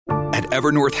At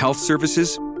Evernorth Health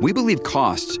Services, we believe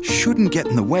costs shouldn't get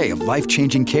in the way of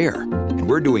life-changing care, and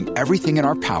we're doing everything in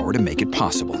our power to make it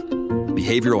possible.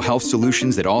 Behavioral health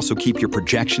solutions that also keep your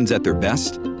projections at their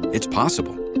best? It's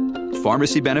possible.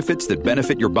 Pharmacy benefits that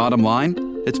benefit your bottom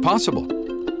line? It's possible.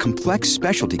 Complex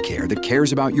specialty care that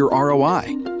cares about your ROI?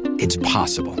 It's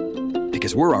possible.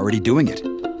 Because we're already doing it.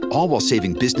 All while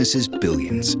saving businesses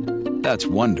billions. That's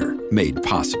Wonder made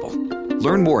possible.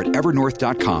 Learn more at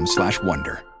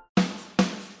evernorth.com/wonder.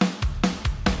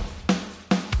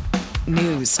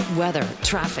 News, weather,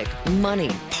 traffic, money,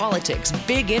 politics,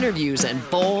 big interviews, and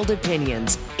bold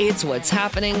opinions. It's what's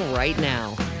happening right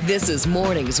now. This is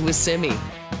Mornings with Simi.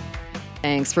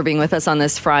 Thanks for being with us on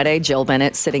this Friday. Jill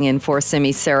Bennett sitting in for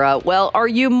Simi Sarah. Well, are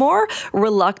you more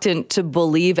reluctant to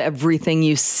believe everything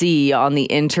you see on the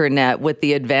internet with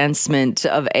the advancement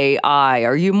of AI?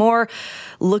 Are you more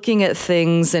looking at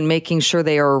things and making sure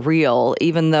they are real,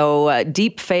 even though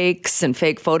deep fakes and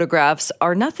fake photographs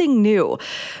are nothing new?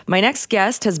 My next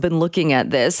guest has been looking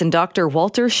at this, and Dr.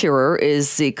 Walter Scherer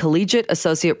is the Collegiate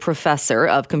Associate Professor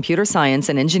of Computer Science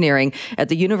and Engineering at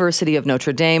the University of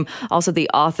Notre Dame, also the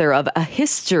author of A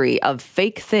History of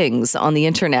Fake Things on the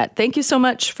Internet. Thank you so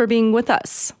much for being with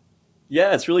us.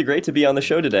 Yeah, it's really great to be on the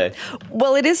show today.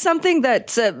 Well, it is something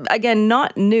that, again,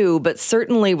 not new, but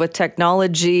certainly with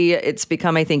technology, it's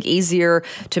become, I think, easier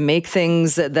to make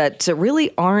things that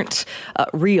really aren't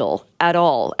real at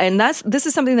all. And this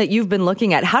is something that you've been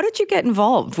looking at. How did you get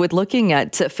involved with looking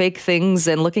at fake things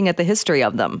and looking at the history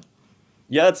of them?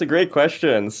 Yeah, it's a great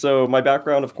question. So my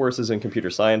background, of course, is in computer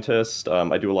scientist.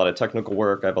 I do a lot of technical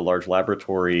work. I have a large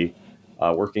laboratory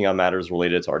working on matters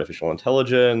related to artificial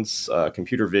intelligence,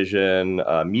 computer vision,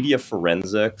 media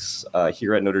forensics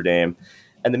here at Notre Dame.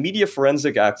 And the media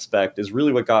forensic aspect is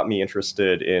really what got me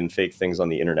interested in fake things on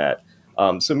the internet.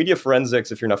 So media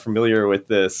forensics, if you're not familiar with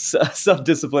this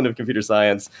subdiscipline of computer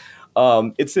science,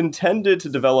 it's intended to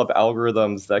develop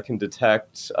algorithms that can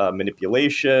detect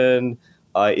manipulation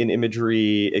in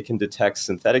imagery. It can detect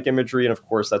synthetic imagery. And of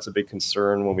course, that's a big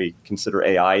concern when we consider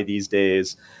AI these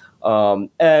days.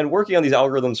 And working on these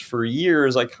algorithms for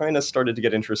years, I kind of started to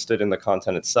get interested in the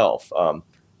content itself.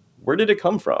 Where did it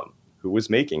come from? Who was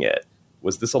making it?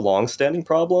 Was this a long-standing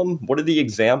problem? What are the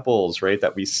examples, right,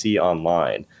 that we see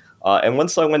online? And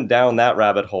once I went down that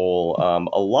rabbit hole,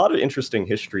 a lot of interesting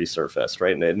history surfaced,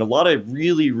 right? And a lot of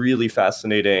really, really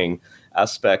fascinating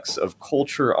aspects of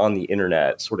culture on the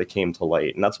internet sort of came to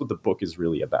light. And that's what the book is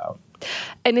really about.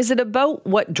 And is it about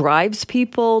what drives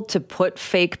people to put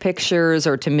fake pictures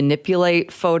or to manipulate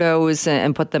photos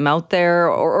and put them out there,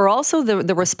 or also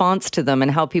the response to them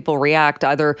and how people react,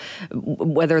 either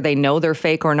whether they know they're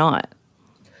fake or not?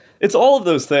 It's all of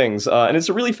those things. And it's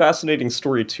a really fascinating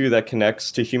story, too, that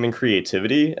connects to human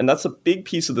creativity. And that's a big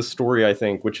piece of the story, I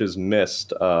think, which is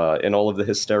missed in all of the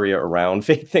hysteria around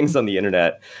fake things on the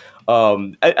internet.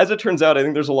 As it turns out, I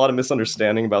think there's a lot of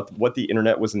misunderstanding about what the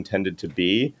internet was intended to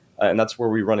be. And that's where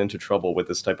we run into trouble with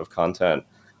this type of content.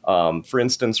 For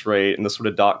instance, right, in the sort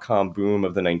of dot-com boom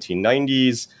of the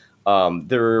 1990s,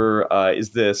 there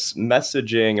is this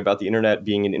messaging about the internet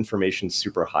being an information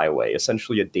superhighway,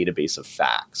 essentially a database of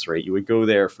facts, right? You would go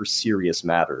there for serious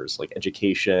matters like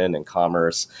education and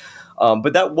commerce.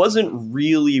 But that wasn't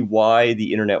really why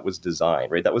the internet was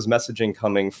designed, right? That was messaging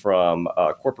coming from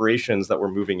corporations that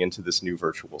were moving into this new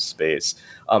virtual space.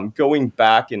 Going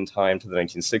back in time to the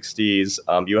 1960s,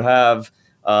 you have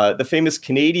the famous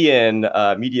Canadian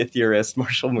media theorist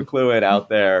Marshall McLuhan out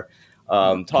there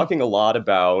talking a lot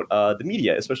about the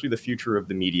media, especially the future of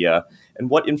the media, and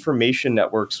what information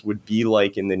networks would be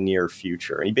like in the near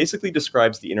future. And he basically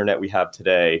describes the internet we have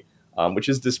today, which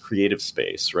is this creative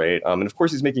space, right? And of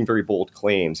course, he's making very bold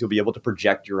claims. You'll be able to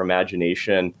project your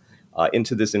imagination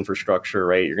into this infrastructure,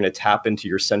 right? You're going to tap into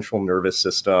your central nervous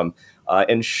system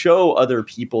and show other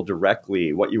people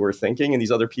directly what you were thinking, and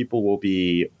these other people will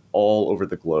be all over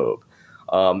the globe.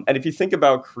 And if you think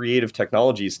about creative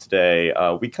technologies today,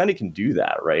 we kind of can do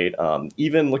that, right?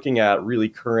 Even looking at really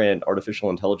current artificial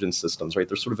intelligence systems, right?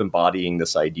 They're sort of embodying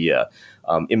this idea.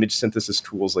 Image synthesis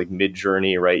tools like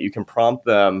Midjourney, right? You can prompt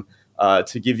them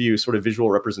to give you sort of visual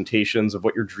representations of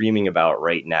what you're dreaming about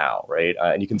right now, right?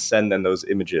 And you can send then those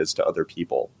images to other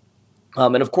people.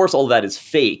 And of course, all of that is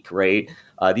fake, right?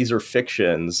 These are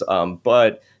fictions,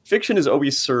 but fiction has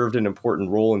always served an important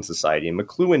role in society, and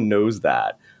McLuhan knows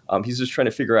that. He's just trying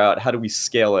to figure out, how do we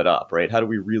scale it up, right? How do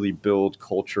we really build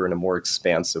culture in a more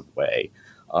expansive way?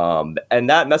 And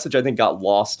that message, I think, got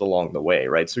lost along the way,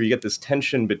 right? So you get this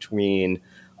tension between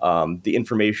the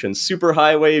information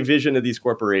superhighway vision of these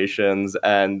corporations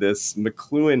and this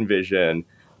McLuhan vision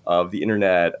of the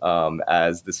internet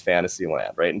as this fantasy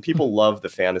land, right? And people love the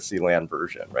fantasy land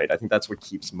version, right? I think that's what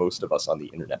keeps most of us on the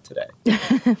internet today.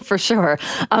 For sure.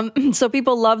 So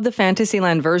people love the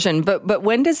Fantasyland version, but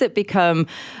when does it become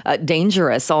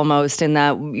dangerous almost in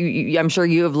that I'm sure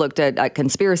you have looked at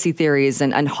conspiracy theories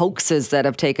and hoaxes that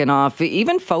have taken off,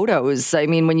 even photos. I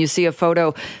mean, when you see a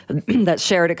photo that's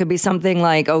shared, it could be something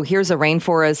like, oh, here's a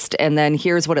rainforest and then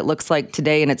here's what it looks like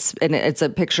today. And it's a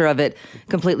picture of it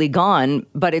completely gone,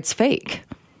 but it's fake.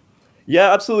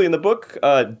 Yeah, absolutely. And the book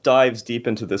dives deep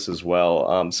into this as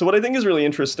well. So what I think is really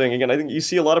interesting, again, I think you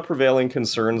see a lot of prevailing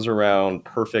concerns around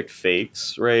perfect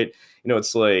fakes, right?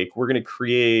 It's like we're going to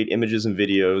create images and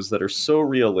videos that are so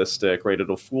realistic, right?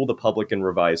 It'll fool the public and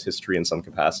revise history in some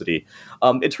capacity.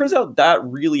 It turns out that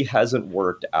really hasn't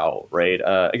worked out, right?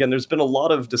 Again, there's been a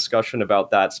lot of discussion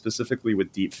about that, specifically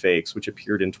with deep fakes, which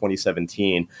appeared in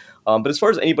 2017. But as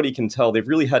far as anybody can tell, they've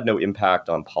really had no impact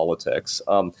on politics.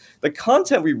 The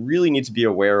content we really need to be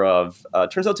aware of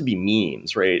turns out to be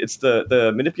memes, right? It's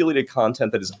the manipulated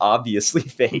content that is obviously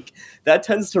fake. That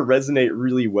tends to resonate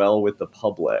really well with the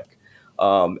public.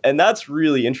 And that's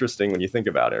really interesting when you think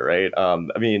about it, right?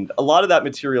 I mean, a lot of that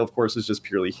material, of course, is just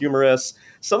purely humorous.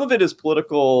 Some of it is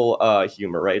political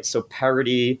humor, right? So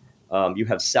parody, you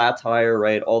have satire,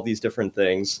 right? All these different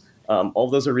things. All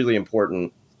of those are really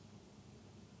important.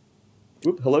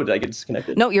 Oop, hello, did I get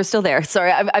disconnected? No, you're still there.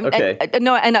 Sorry. Okay. And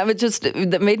I would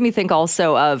that made me think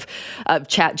also of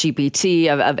Chat GPT,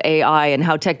 of AI, and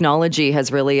how technology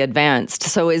has really advanced.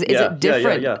 So is it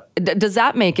different? Yeah. Does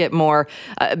that make it more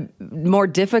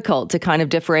difficult to kind of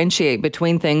differentiate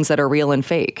between things that are real and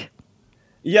fake?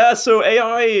 Yeah, so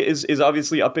AI is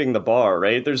obviously upping the bar,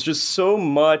 right? There's just so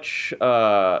much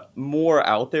more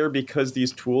out there because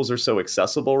these tools are so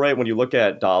accessible, right? When you look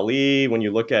at DALL-E, when you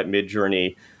look at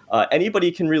Midjourney,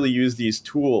 anybody can really use these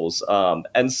tools.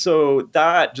 And so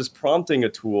that just prompting a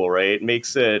tool, right,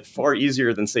 makes it far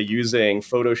easier than, say, using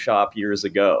Photoshop years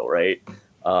ago, right?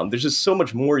 There's just so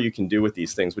much more you can do with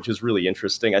these things, which is really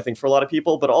interesting, I think, for a lot of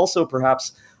people, but also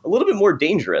perhaps a little bit more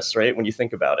dangerous, right, when you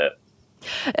think about it.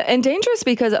 And dangerous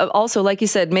because also, like you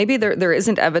said, maybe there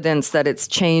isn't evidence that it's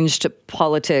changed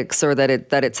politics or that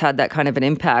it's had that kind of an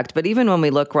impact. But even when we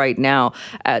look right now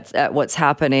at what's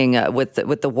happening with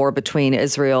the war between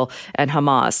Israel and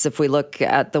Hamas, if we look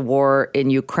at the war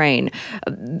in Ukraine,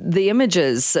 the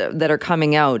images that are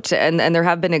coming out, and there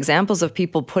have been examples of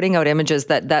people putting out images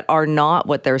that are not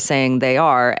what they're saying they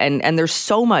are. And there's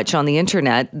so much on the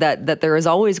internet that there is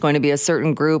always going to be a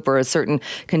certain group or a certain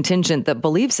contingent that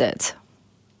believes it.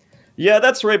 Yeah,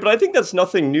 that's right. But I think that's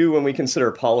nothing new when we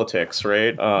consider politics,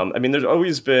 right? I mean, there's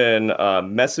always been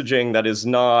messaging that is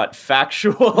not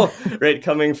factual, right,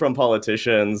 coming from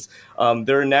politicians.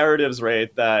 There are narratives, right,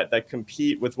 that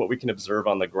compete with what we can observe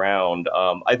on the ground.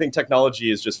 I think technology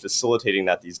is just facilitating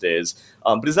that these days.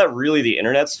 But is that really the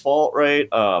internet's fault, right?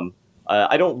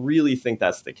 I don't really think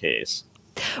that's the case.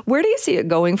 Where do you see it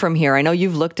going from here? I know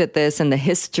you've looked at this and the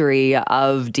history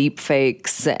of deep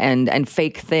fakes and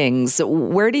fake things.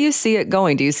 Where do you see it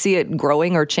going? Do you see it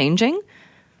growing or changing?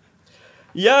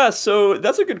 Yeah, so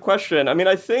that's a good question. I mean,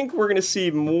 I think we're going to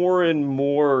see more and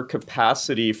more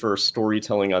capacity for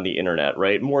storytelling on the internet,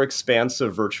 right? More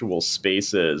expansive virtual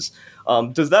spaces.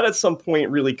 Does that at some point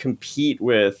really compete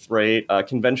with, right,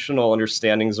 conventional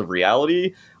understandings of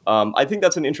reality? I think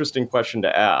that's an interesting question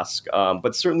to ask,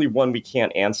 but certainly one we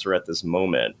can't answer at this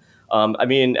moment. I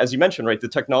mean, as you mentioned, right, the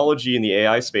technology in the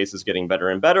AI space is getting better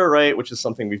and better, right, which is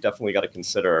something we've definitely got to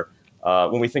consider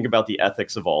when we think about the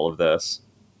ethics of all of this.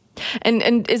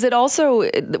 And is it also,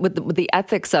 with the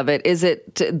ethics of it, is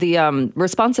it the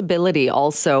responsibility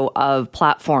also of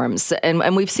platforms?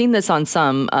 And we've seen this on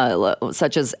some,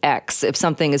 such as X. If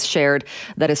something is shared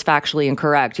that is factually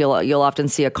incorrect, you'll often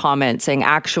see a comment saying,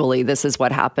 actually, this is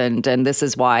what happened, and this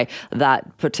is why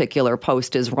that particular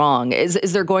post is wrong. Is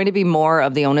there going to be more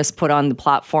of the onus put on the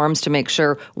platforms to make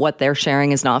sure what they're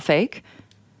sharing is not fake?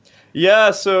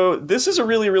 Yeah, so this is a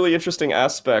really, really interesting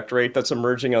aspect, right, that's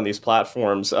emerging on these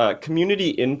platforms.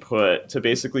 Community input to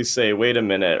basically say, wait a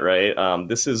minute, right,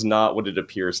 this is not what it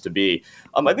appears to be.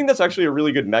 I think that's actually a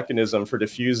really good mechanism for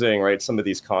diffusing, right, some of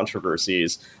these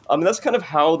controversies. And that's kind of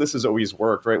how this has always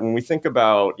worked, right? When we think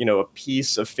about, a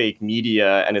piece of fake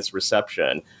media and its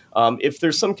reception, if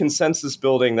there's some consensus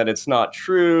building that it's not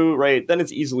true, right, then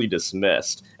it's easily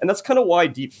dismissed. And that's kind of why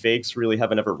deep fakes really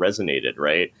haven't ever resonated,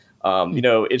 right?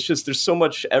 It's just there's so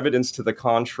much evidence to the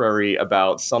contrary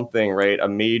about something, right, a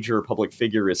major public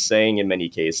figure is saying in many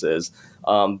cases,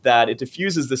 that it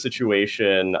diffuses the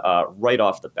situation right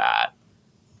off the bat.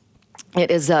 It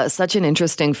is such an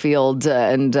interesting field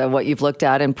and what you've looked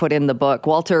at and put in the book.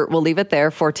 Walter, we'll leave it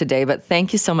there for today, but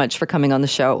thank you so much for coming on the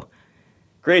show.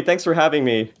 Great. Thanks for having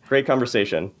me. Great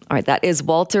conversation. All right. That is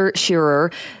Walter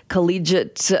Shearer,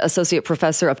 Collegiate Associate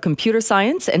Professor of Computer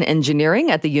Science and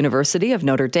Engineering at the University of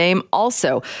Notre Dame.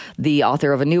 Also, the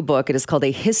author of a new book. It is called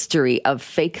A History of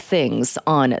Fake Things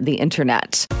on the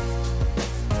Internet.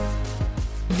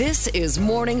 This is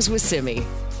Mornings with Simi.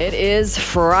 It is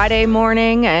Friday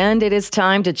morning, and it is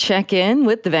time to check in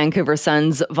with the Vancouver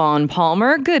Sun's Vaughn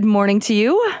Palmer. Good morning to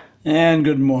you. And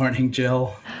good morning,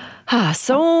 Jill.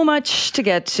 So much to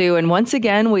get to. And once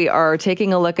again, we are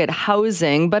taking a look at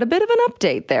housing, but a bit of an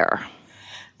update there.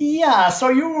 Yeah, so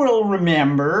you will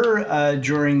remember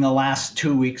during the last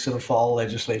 2 weeks of the fall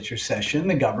legislature session,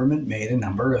 the government made a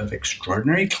number of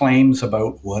extraordinary claims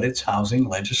about what its housing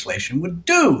legislation would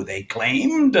do. They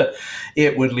claimed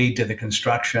it would lead to the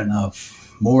construction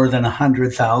of more than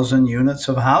 100,000 units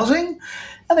of housing.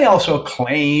 And they also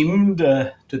claimed,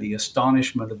 to the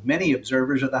astonishment of many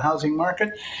observers of the housing market,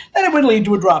 that it would lead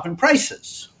to a drop in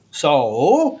prices.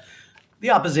 So the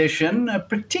opposition,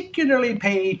 particularly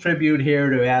pay tribute here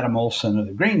to Adam Olsen of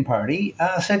the Green Party,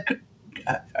 said,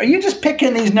 are you just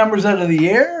picking these numbers out of the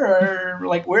air? Or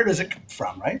like, where does it come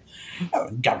from, right?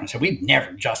 The government said, we'd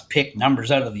never just pick numbers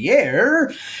out of the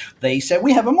air. They said,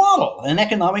 we have a model, an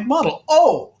economic model.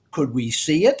 Oh, could we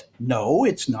see it? No,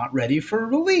 it's not ready for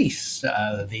release.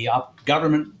 The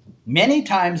government many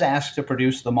times asked to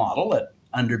produce the model that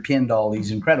underpinned all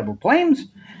these incredible claims,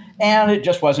 and it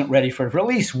just wasn't ready for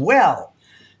release. Well,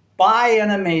 by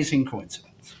an amazing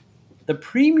coincidence, the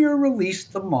Premier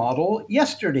released the model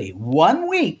yesterday, 1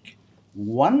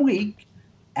 week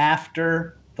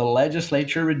after the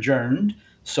legislature adjourned,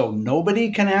 so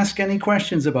nobody can ask any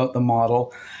questions about the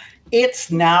model.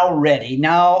 It's now ready.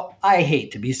 Now, I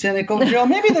hate to be cynical, Jill.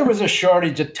 Maybe there was a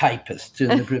shortage of typists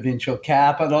in the provincial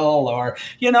capital, or,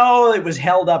 it was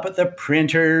held up at the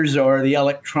printers, or the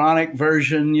electronic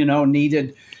version,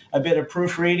 needed a bit of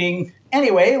proofreading.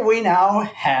 Anyway, we now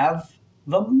have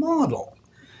the model.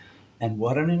 And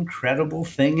what an incredible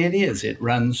thing it is. It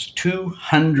runs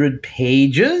 200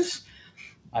 pages.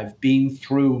 I've been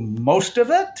through most of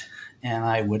it, and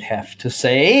I would have to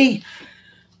say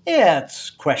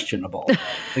it's questionable,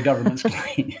 the government's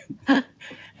claim.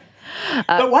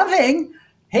 But one thing,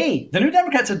 hey, the New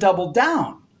Democrats have doubled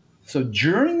down. So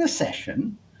during the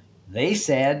session, they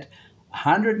said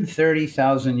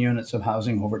 130,000 units of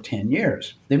housing over 10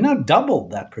 years. They've now doubled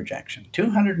that projection,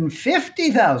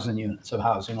 250,000 units of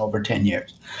housing over 10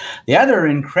 years. The other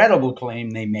incredible claim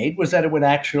they made was that it would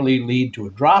actually lead to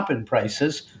a drop in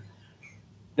prices.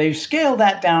 They've scaled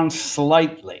that down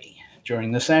slightly.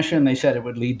 During the session, they said it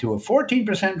would lead to a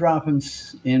 14% drop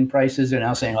in prices. They're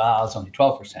now saying, well, it's only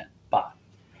 12%. But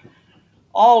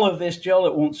all of this, Jill,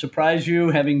 it won't surprise you,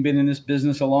 having been in this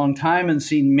business a long time and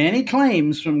seen many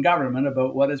claims from government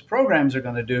about what its programs are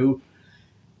going to do,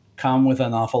 come with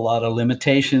an awful lot of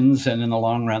limitations. And in the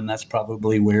long run, that's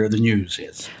probably where the news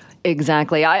is.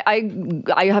 Exactly. I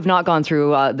have not gone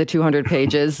through the 200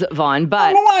 pages, Vaughn,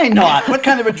 but... Why not? What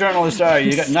kind of a journalist are you?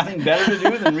 You got nothing better to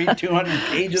do than read 200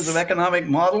 pages of economic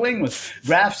modeling with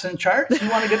graphs and charts? You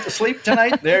want to get to sleep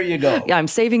tonight? There you go. Yeah, I'm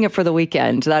saving it for the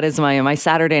weekend. That is my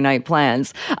Saturday night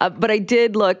plans. But I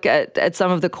did look at some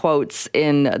of the quotes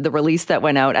in the release that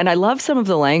went out, and I love some of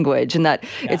the language, and that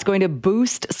it's going to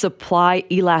boost supply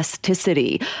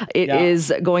elasticity. It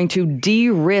is going to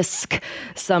de-risk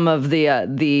some of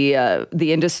the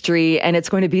industry, and it's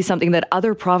going to be something that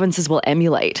other provinces will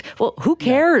emulate. Well, who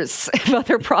cares if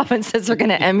other provinces are going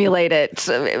to emulate it?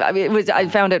 I mean, I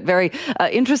found it very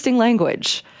interesting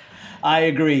language. I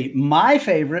agree. My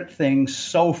favorite thing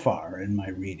so far in my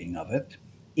reading of it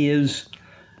is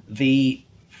the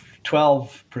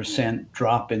 12%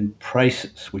 drop in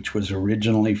prices, which was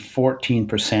originally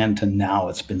 14%, and now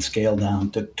it's been scaled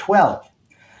down to 12%.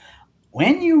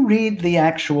 When you read the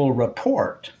actual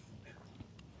report,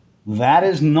 that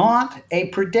is not a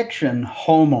prediction,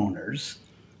 homeowners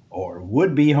or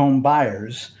would-be home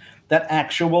buyers, that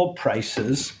actual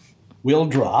prices will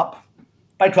drop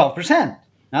by 12%.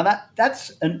 Now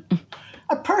that's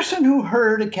a person who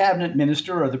heard a cabinet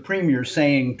minister or the premier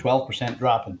saying 12%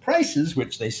 drop in prices,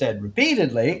 which they said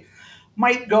repeatedly,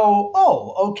 might go,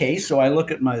 oh, okay, so I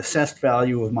look at my assessed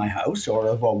value of my house or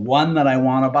of a one that I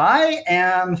want to buy,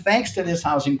 and thanks to this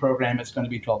housing program, it's going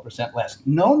to be 12% less.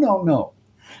 No.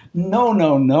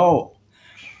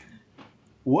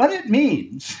 What it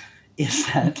means is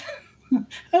that,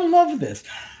 I love this.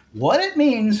 What it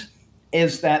means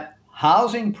is that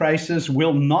housing prices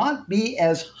will not be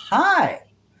as high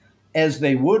as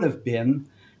they would have been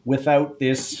without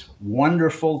this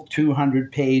wonderful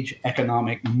 200-page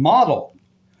economic model.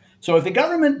 So if the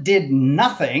government did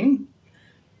nothing,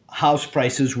 house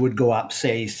prices would go up,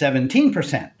 say,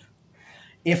 17%.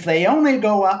 If they only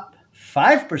go up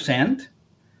 5%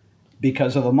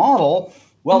 because of the model,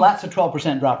 well, that's a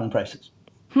 12% drop in prices.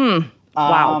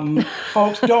 Wow.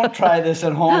 Folks, don't try this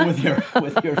at home with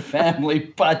your family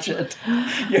budget.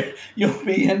 You'll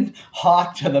be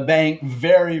hawked to the bank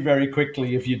very, very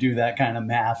quickly if you do that kind of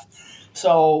math.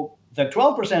 So the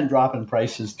 12% drop in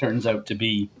prices turns out to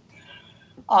be,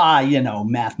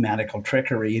 mathematical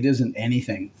trickery. It isn't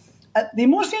anything. The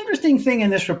most interesting thing in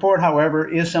this report, however,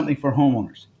 is something for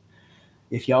homeowners.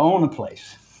 If you own a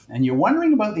place and you're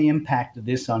wondering about the impact of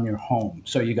this on your home,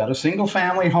 so you got a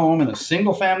single-family home in a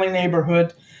single-family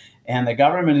neighborhood, and the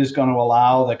government is going to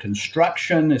allow the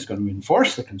construction, is going to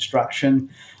enforce the construction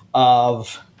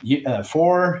of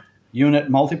 4-unit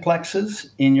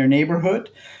multiplexes in your neighborhood.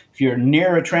 If you're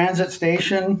near a transit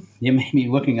station, you may be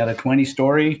looking at a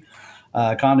 20-story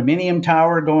condominium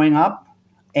tower going up.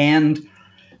 And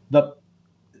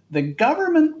the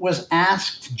government was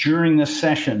asked during the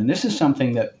session, and this is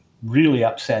something that really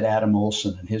upset Adam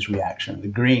Olsen and his reaction to the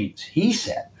Greens. He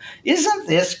said, isn't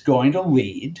this going to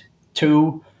lead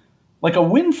to like a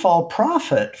windfall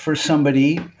profit for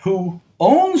somebody who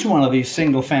owns one of these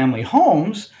single-family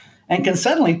homes and can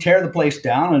suddenly tear the place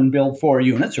down and build 4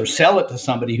 units or sell it to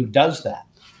somebody who does that?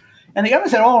 And the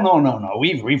government said, oh, no.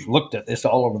 We've looked at this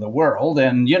all over the world,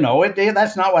 and,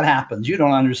 that's not what happens. You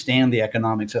don't understand the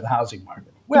economics of the housing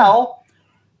market. Well,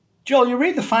 Jill, you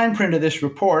read the fine print of this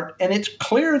report, and it's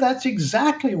clear that's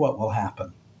exactly what will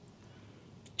happen.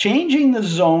 Changing the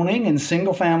zoning in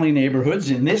single-family neighborhoods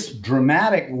in this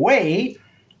dramatic way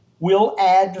will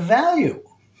add value.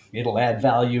 It'll add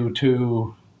value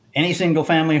to any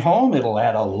single-family home. It'll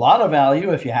add a lot of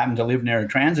value if you happen to live near a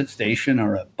transit station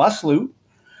or a bus loop.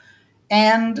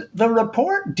 And the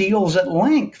report deals at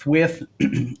length with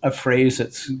a phrase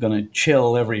that's going to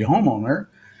chill every homeowner,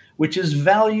 which is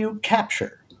value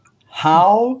capture.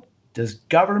 How does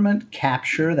government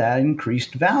capture that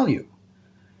increased value?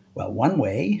 Well, one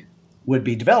way would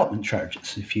be development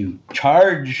charges. If you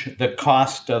charge the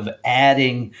cost of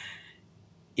adding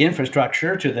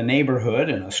infrastructure to the neighborhood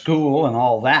and a school and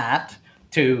all that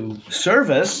to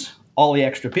service all the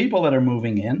extra people that are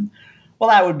moving in, well,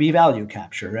 that would be value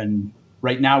capture. And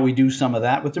right now we do some of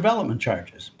that with development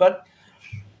charges. But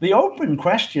the open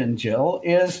question, Jill,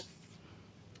 is,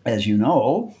 as you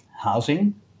know,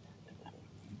 housing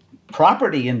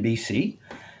property in BC,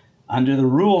 under the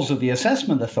rules of the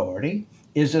Assessment Authority,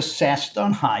 is assessed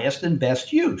on highest and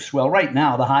best use. Well, right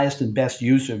now, the highest and best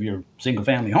use of your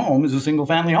single-family home is a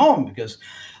single-family home because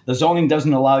the zoning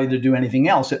doesn't allow you to do anything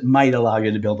else. It might allow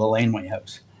you to build a laneway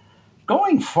house.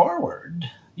 Going forward,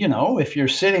 if you're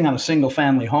sitting on a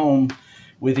single-family home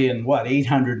within,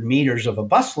 800 meters of a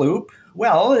bus loop,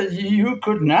 well, you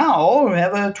could now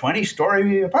have a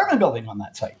 20-story apartment building on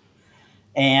that site.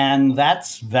 And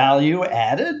that's value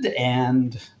added.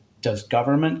 And does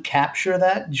government capture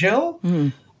that, Jill?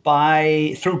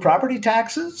 Through property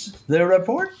taxes? The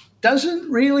report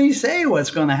doesn't really say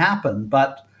what's going to happen.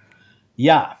 But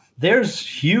yeah, there's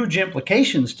huge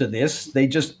implications to this. They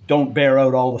just don't bear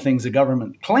out all the things the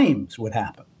government claims would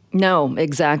happen. No,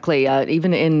 exactly.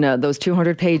 Even in those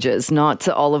 200 pages, not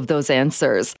all of those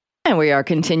answers. And we are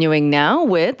continuing now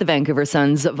with the Vancouver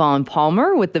Sun's Vaughn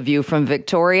Palmer with The View from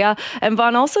Victoria. And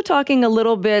Vaughn also talking a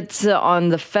little bit on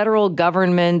the federal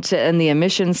government and the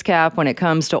emissions cap when it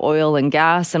comes to oil and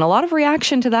gas, and a lot of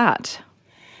reaction to that.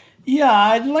 Yeah,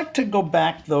 I'd like to go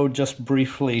back, though, just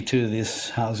briefly to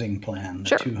this housing plan, the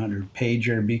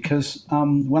 200-pager, because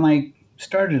when I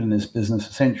started in this business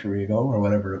a century ago, or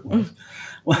whatever it was,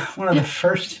 one of the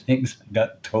first things I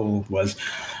got told was,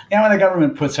 when the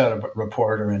government puts out a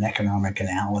report or an economic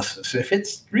analysis, if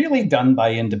it's really done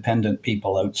by independent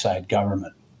people outside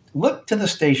government, look to the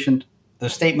statement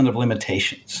of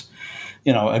limitations.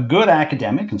 A good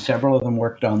academic, and several of them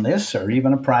worked on this, or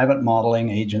even a private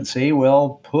modeling agency,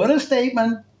 will put a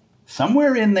statement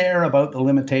somewhere in there about the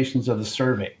limitations of the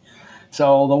survey.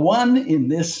 So the one in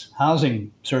this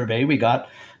housing survey we got,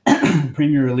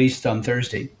 premier released on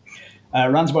Thursday,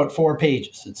 runs about 4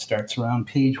 pages. It starts around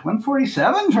page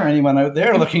 147 for anyone out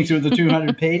there looking through the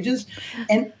 200 pages.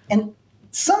 And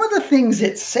some of the things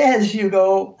it says, you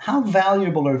go, how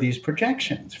valuable are these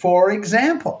projections? For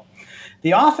example,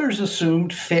 the authors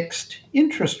assumed fixed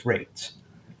interest rates.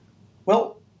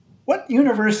 Well, what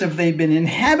universe have they been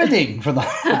inhabiting for the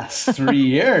last 3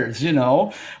 years?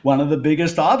 One of the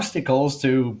biggest obstacles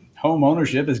to home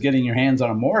ownership is getting your hands on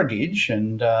a mortgage.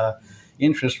 And,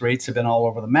 interest rates have been all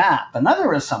over the map.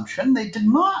 Another assumption, they did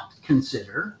not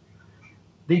consider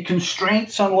the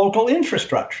constraints on local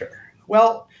infrastructure.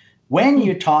 Well, when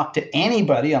you talk to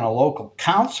anybody on a local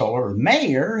council or a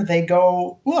mayor, they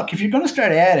go, look, if you're going to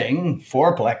start adding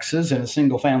fourplexes in a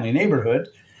single-family neighborhood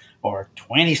or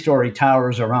 20-story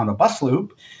towers around a bus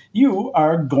loop, you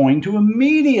are going to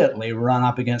immediately run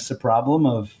up against the problem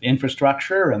of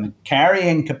infrastructure and the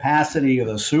carrying capacity of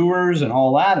the sewers and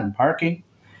all that and parking.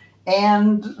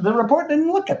 And the report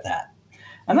didn't look at that.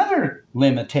 Another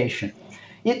limitation,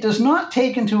 it does not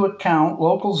take into account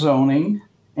local zoning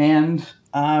and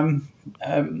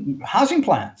housing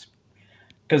plans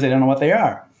because they don't know what they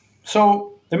are.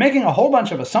 So they're making a whole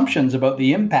bunch of assumptions about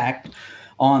the impact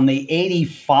on the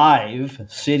 85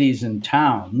 cities and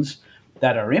towns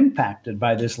that are impacted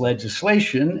by this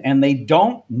legislation, and they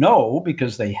don't know,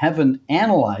 because they haven't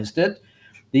analyzed it,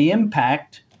 the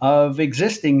impact of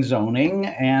existing zoning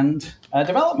and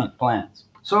development plans.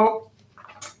 So,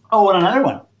 and another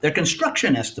one, their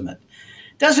construction estimate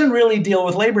doesn't really deal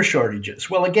with labor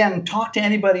shortages. Well, again, talk to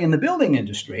anybody in the building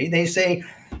industry. They say,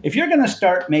 if you're going to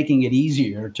start making it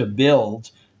easier to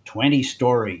build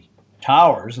 20-story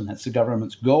towers, and that's the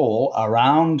government's goal,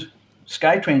 around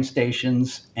SkyTrain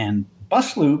stations and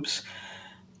bus loops,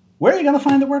 where are you going to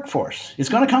find the workforce? It's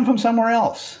going to come from somewhere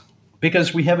else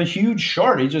because we have a huge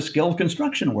shortage of skilled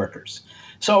construction workers.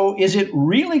 So is it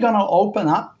really going to open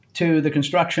up to the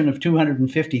construction of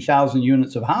 250,000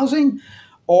 units of housing?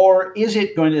 Or is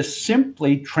it going to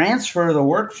simply transfer the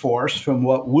workforce from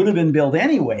what would have been built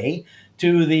anyway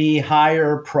to the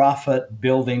higher profit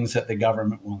buildings that the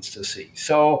government wants to see?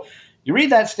 So you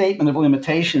read that statement of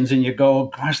limitations and you go,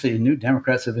 gosh, the New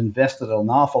Democrats have invested an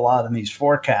awful lot in these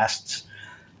forecasts.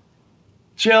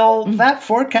 Jill, that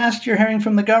forecast you're hearing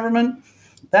from the government,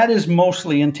 that is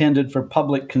mostly intended for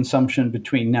public consumption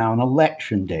between now and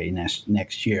Election Day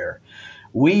next year.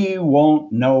 We won't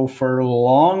know for a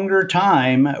longer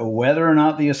time whether or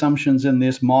not the assumptions in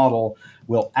this model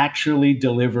will actually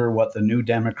deliver what the New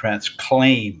Democrats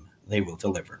claim they will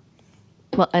deliver.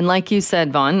 Well, and like you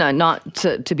said, Vaughn, not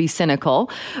to be cynical,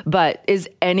 but is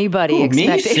anybody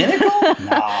expecting... Me cynical?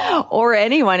 No. Or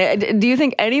anyone. Do you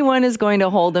think anyone is going to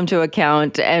hold them to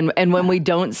account? And when we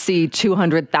don't see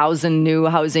 200,000 new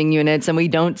housing units and we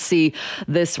don't see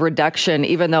this reduction,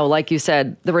 even though, like you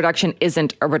said, the reduction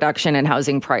isn't a reduction in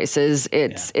housing prices,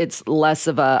 it's less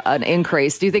of an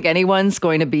increase. Do you think anyone's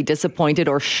going to be disappointed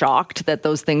or shocked that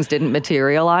those things didn't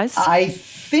materialize? I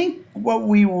think what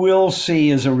we will see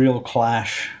is a real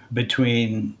clash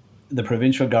between the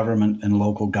provincial government and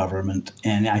local government.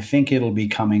 And I think it'll be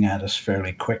coming at us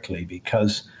fairly quickly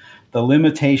because the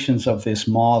limitations of this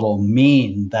model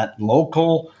mean that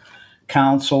local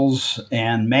councils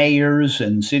and mayors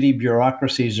and city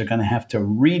bureaucracies are going to have to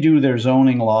redo their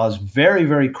zoning laws very,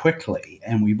 very quickly.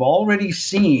 And we've already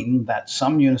seen that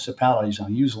some municipalities, I'll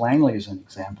use Langley as an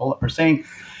example, are saying,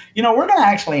 we're going to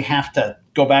actually have to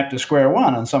go back to square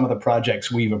one on some of the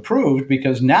projects we've approved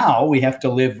because now we have to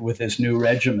live with this new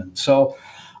regimen. So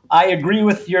I agree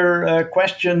with your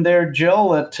question there, Jill,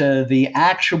 that the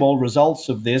actual results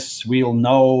of this we'll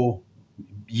know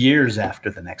years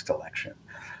after the next election.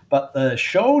 But the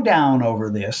showdown over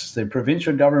this, the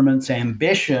provincial government's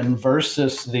ambition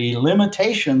versus the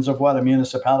limitations of what a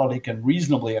municipality can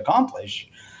reasonably accomplish,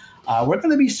 we're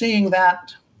going to be seeing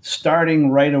that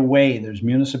starting right away. There's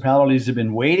municipalities that have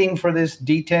been waiting for this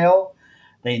detail.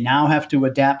 They now have to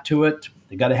adapt to it.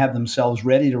 They got to have themselves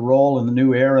ready to roll in the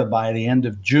new era by the end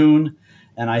of June.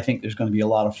 And I think there's going to be a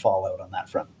lot of fallout on that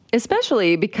front.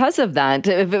 Especially because of that,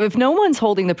 if no one's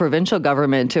holding the provincial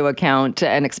government to account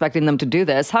and expecting them to do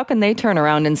this, how can they turn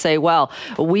around and say, well,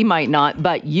 we might not,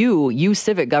 but you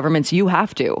civic governments, you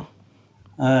have to?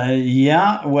 The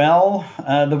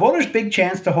voters' big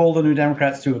chance to hold the New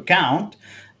Democrats to account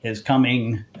is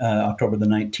coming October the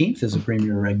 19th, as the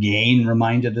Premier again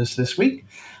reminded us this week.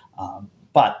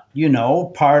 But,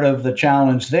 part of the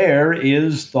challenge there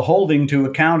is the holding to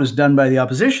account is done by the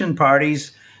opposition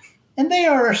parties, and they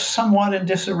are somewhat in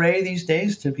disarray these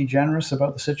days, to be generous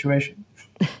about the situation.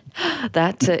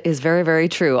 That is very, very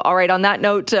true. All right. On that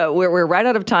note, we're right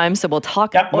out of time, so we'll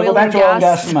talk oil and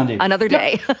gas Monday. Another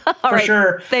day. For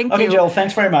sure. Thank you. Okay, Jill.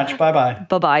 Thanks very much. Bye-bye.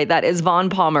 Bye-bye. That is Vaughn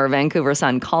Palmer, Vancouver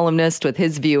Sun columnist, with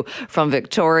his view from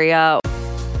Victoria.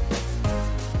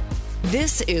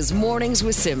 This is Mornings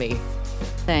with Simi.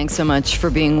 Thanks so much for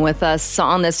being with us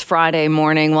on this Friday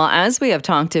morning. Well, as we have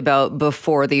talked about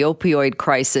before, the opioid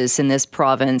crisis in this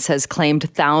province has claimed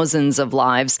thousands of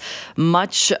lives.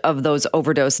 Much of those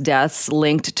overdose deaths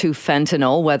linked to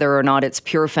fentanyl, whether or not it's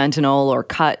pure fentanyl or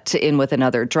cut in with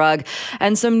another drug.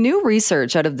 And some new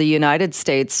research out of the United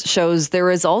States shows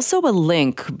there is also a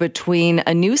link between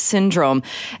a new syndrome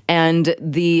and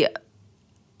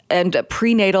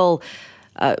prenatal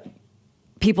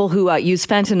people who use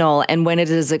fentanyl and when it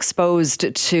is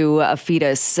exposed to a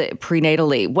fetus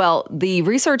prenatally. Well, the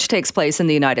research takes place in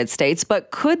the United States,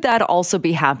 but could that also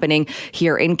be happening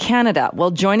here in Canada? Well,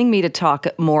 joining me to talk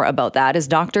more about that is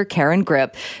Dr. Karen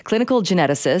Grip, clinical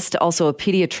geneticist, also a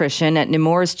pediatrician at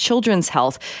Nemours Children's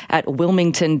Health at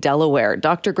Wilmington, Delaware.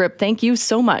 Dr. Grip, thank you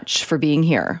so much for being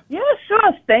here. Yeah, sure.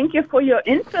 Thank you for your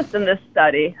interest in this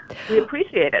study. We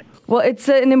appreciate it. Well, it's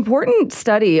an important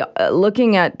study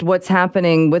looking at what's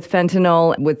happening with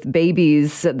fentanyl with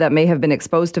babies that may have been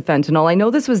exposed to fentanyl. I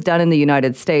know this was done in the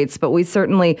United States, but we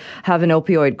certainly have an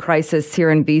opioid crisis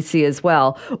here in BC as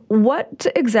well. What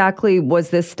exactly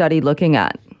was this study looking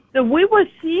at? So we were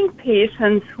seeing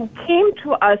patients who came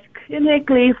to us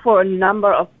clinically for a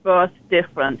number of birth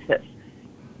differences.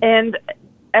 And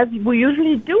as we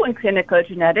usually do in clinical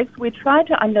genetics, we try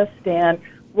to understand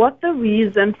what the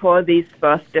reason for these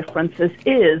birth differences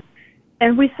is.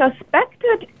 And we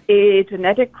suspected a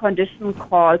genetic condition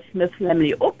called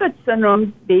Smith-Lemli-Opitz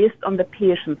syndrome based on the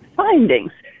patient's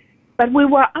findings. But we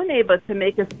were unable to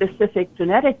make a specific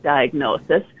genetic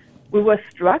diagnosis. We were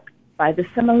struck by the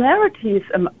similarities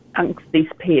amongst these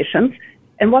patients.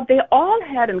 And what they all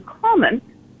had in common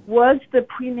was the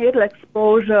prenatal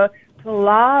exposure to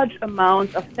large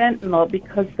amounts of fentanyl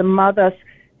because the mothers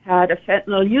had a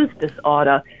fentanyl use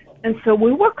disorder. And so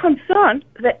we were concerned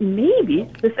that maybe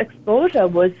this exposure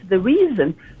was the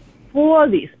reason for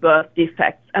these birth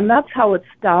defects. And that's how it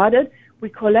started. We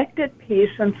collected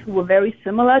patients who were very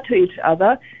similar to each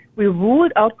other. We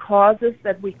ruled out causes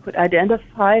that we could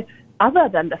identify other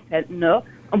than the fentanyl.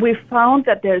 And we found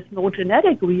that there is no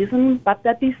genetic reason, but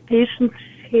that these patients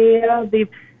share the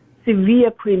severe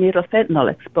prenatal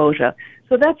fentanyl exposure.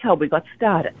 So that's how we got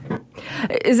started.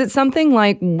 Is it something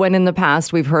like when in the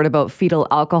past we've heard about fetal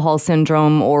alcohol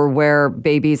syndrome or where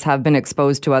babies have been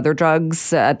exposed to other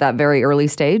drugs at that very early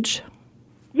stage?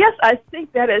 Yes, I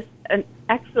think that is an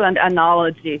excellent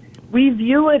analogy. We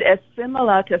view it as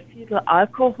similar to fetal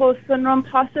alcohol syndrome,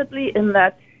 possibly in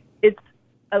that it's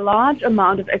a large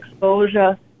amount of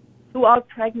exposure throughout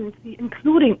pregnancy,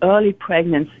 including early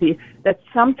pregnancy, that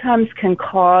sometimes can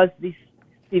cause these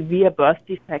severe birth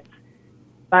defects,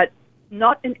 but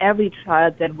not in every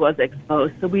child that was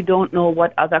exposed. So we don't know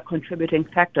what other contributing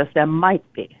factors there might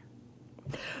be.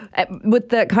 With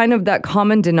that kind of that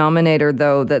common denominator,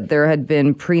 though, that there had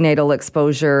been prenatal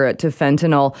exposure to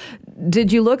fentanyl,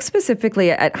 did you look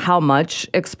specifically at how much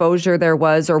exposure there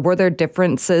was, or were there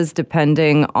differences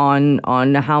depending on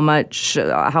how much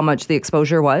the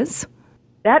exposure was?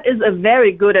 That is a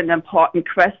very good and important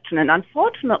question, and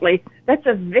unfortunately, that's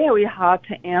a very hard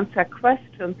to answer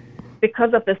question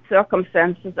because of the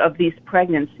circumstances of these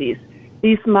pregnancies.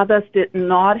 These mothers did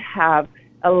not have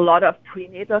a lot of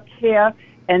prenatal care,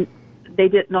 and they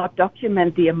did not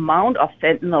document the amount of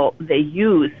fentanyl they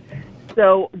used.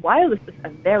 So while this is a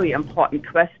very important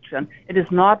question, it is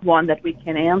not one that we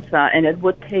can answer, and it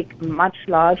would take a much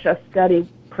larger study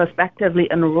prospectively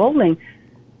enrolling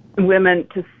women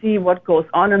to see what goes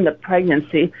on in the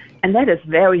pregnancy, and that is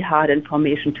very hard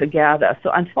information to gather.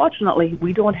 So unfortunately,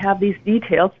 we don't have these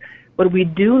details. What we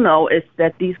do know is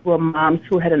that these were moms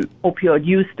who had an opioid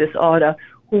use disorder,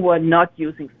 who were not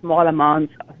using small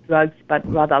amounts of drugs, but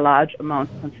rather large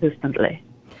amounts consistently.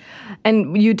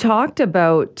 And you talked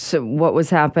about what was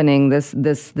happening, this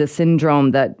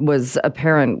syndrome that was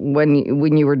apparent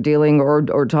when you were dealing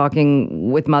or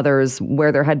talking with mothers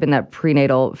where there had been that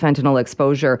prenatal fentanyl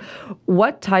exposure.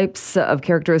 What types of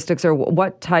characteristics or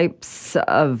what types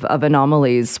of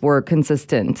anomalies were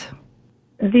consistent?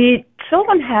 The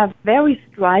children have very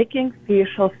striking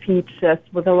facial features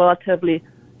with a relatively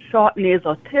short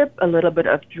nasal tip, a little bit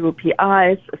of droopy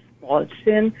eyes, a small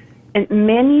chin, and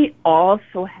many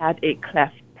also had a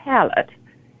cleft palate.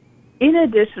 In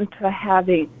addition to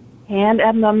having hand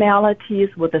abnormalities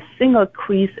with a single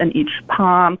crease in each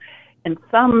palm and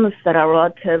thumbs that are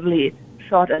relatively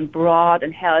short and broad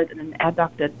and held in an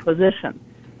adducted position.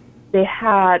 They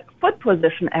had foot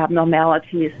position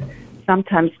abnormalities,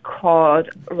 sometimes called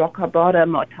rocker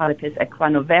bottom or talipes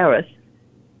equinovarus.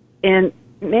 And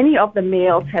many of the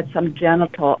males had some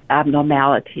genital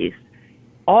abnormalities.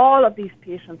 All of these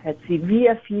patients had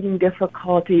severe feeding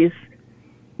difficulties.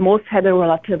 Most had a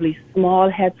relatively small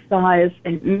head size,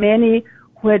 and many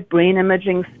who had brain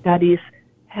imaging studies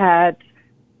had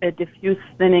a diffuse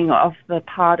thinning of the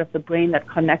part of the brain that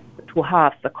connects the two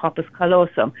halves, the corpus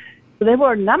callosum. So there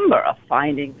were a number of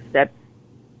findings that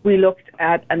we looked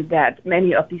at and that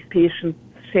many of these patients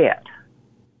shared.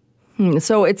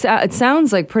 So it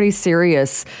sounds like pretty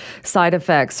serious side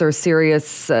effects or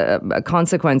serious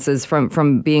consequences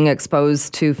from being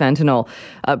exposed to fentanyl,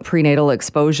 prenatal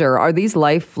exposure. Are these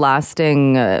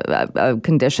life-lasting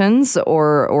conditions,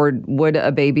 or would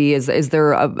a baby, is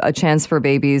there a chance for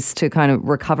babies to kind of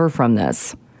recover from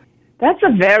this? That's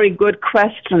a very good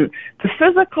question. The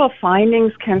physical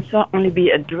findings can certainly be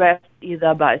addressed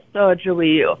either by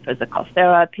surgery or physical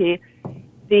therapy.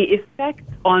 The effects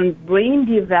on brain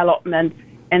development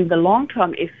and the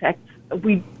long-term effects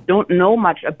we don't know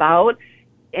much about,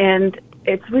 and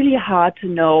it's really hard to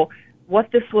know what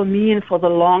this will mean for the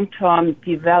long-term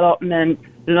development,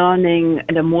 learning,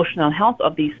 and emotional health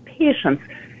of these patients.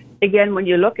 Again, when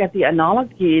you look at the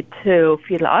analogy to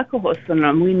fetal alcohol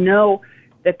syndrome, we know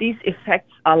that these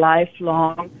effects are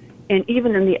lifelong, and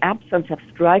even in the absence of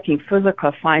striking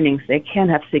physical findings, they can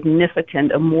have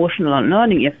significant emotional and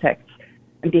learning effects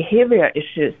and behavior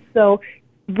issues. So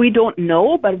we don't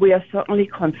know, but we are certainly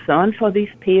concerned for these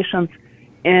patients,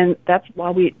 and that's why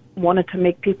we wanted to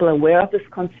make people aware of this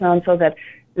concern so that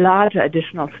larger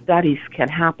additional studies can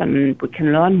happen and we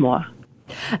can learn more.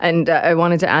 And I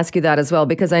wanted to ask you that as well,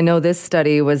 because I know this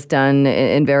study was done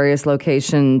in various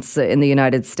locations in the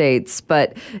United States,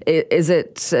 but is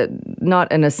it not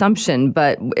an assumption,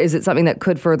 but is it something that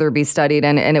could further be studied,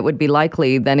 and it would be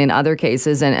likely then in other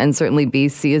cases, and certainly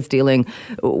BC is dealing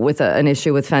with an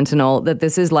issue with fentanyl, that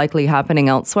this is likely happening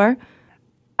elsewhere?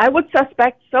 I would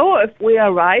suspect so, if we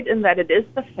are right in that it is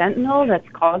the fentanyl that's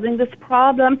causing this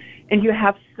problem, and you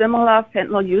have similar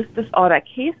fentanyl use disorder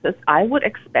cases, I would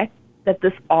expect that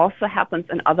this also happens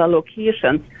in other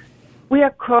locations. We are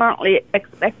currently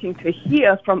expecting to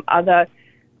hear from other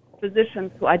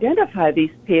physicians who identify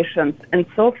these patients, and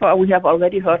so far we have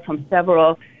already heard from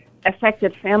several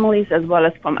affected families as well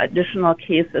as from additional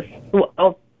cases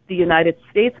throughout the United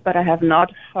States, but I have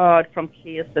not heard from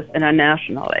cases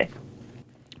internationally.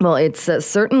 Well, it's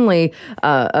certainly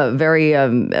a very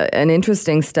an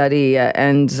interesting study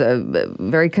and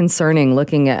very concerning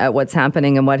looking at what's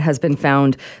happening and what has been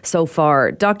found so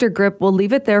far. Dr. Grip, we'll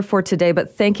leave it there for today,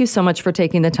 but thank you so much for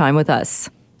taking the time with us.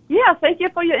 Yeah, thank you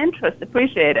for your interest.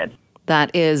 Appreciate it.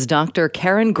 That is Dr.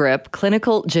 Karen Grip,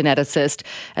 clinical geneticist,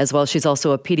 as well. She's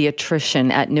also a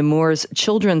pediatrician at Nemours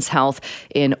Children's Health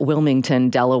in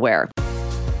Wilmington, Delaware.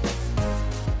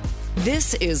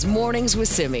 This is Mornings with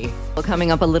Simi. Well,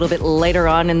 coming up a little bit later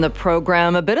on in the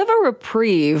program, a bit of a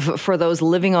reprieve for those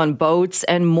living on boats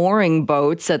and mooring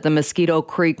boats at the Mosquito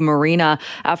Creek Marina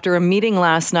after a meeting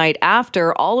last night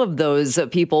after all of those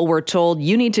people were told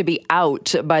you need to be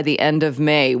out by the end of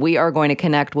May. We are going to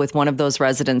connect with one of those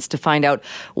residents to find out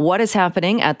what is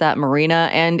happening at that marina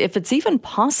and if it's even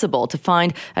possible to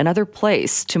find another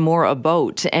place to moor a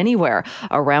boat anywhere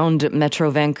around Metro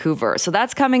Vancouver. So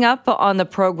that's coming up on the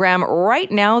program.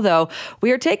 Right now, though,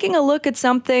 we are taking a look at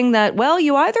something that, well,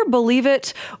 you either believe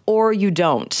it or you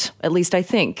don't. At least I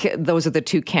think those are the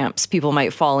two camps people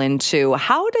might fall into.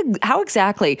 How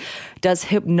exactly does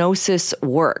hypnosis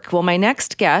work? Well, my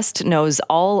next guest knows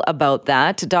all about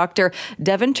that. Dr.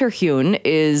 Devin Terhune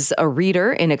is a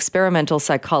reader in experimental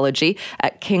psychology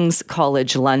at King's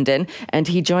College London, and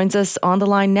he joins us on the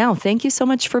line now. Thank you so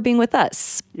much for being with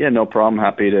us. Yeah, no problem.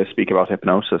 Happy to speak about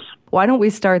hypnosis. Why don't we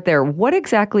start there? What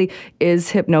exactly is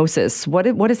hypnosis?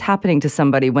 What is happening to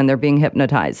somebody when they're being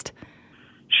hypnotized?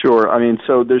 Sure. I mean,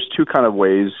 so there's two kind of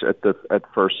ways at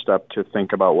first step to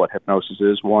think about what hypnosis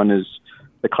is. One is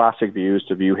the classic view is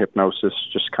to view hypnosis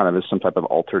just kind of as some type of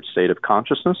altered state of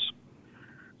consciousness.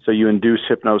 So you induce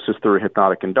hypnosis through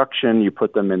hypnotic induction, you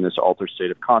put them in this altered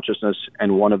state of consciousness,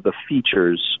 and one of the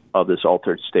features of this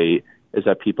altered state is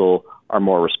that people are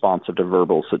more responsive to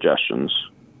verbal suggestions.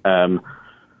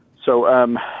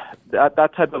 That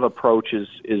type of approach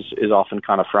is often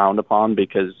kind of frowned upon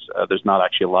because there's not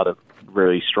actually a lot of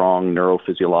really strong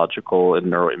neurophysiological and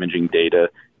neuroimaging data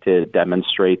to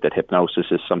demonstrate that hypnosis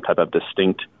is some type of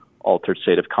distinct altered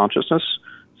state of consciousness.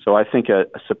 So I think a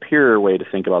superior way to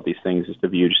think about these things is to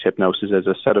view just hypnosis as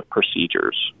a set of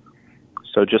procedures.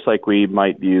 So just like we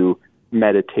might view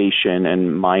meditation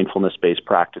and mindfulness-based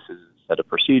practices as a set of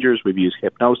procedures, we view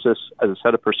hypnosis as a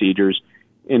set of procedures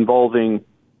involving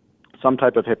some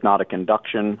type of hypnotic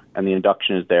induction, and the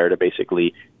induction is there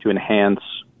to enhance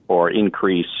or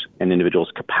increase an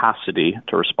individual's capacity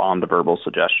to respond to verbal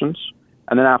suggestions.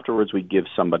 And then afterwards, we give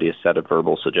somebody a set of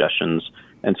verbal suggestions.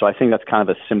 And so I think that's kind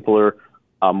of a simpler,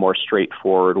 more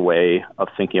straightforward way of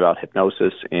thinking about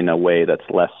hypnosis in a way that's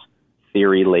less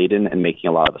theory-laden and making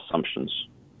a lot of assumptions.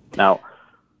 Now,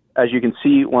 as you can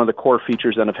see, one of the core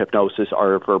features then of hypnosis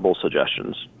are verbal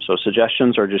suggestions. So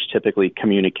suggestions are just typically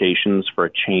communications for a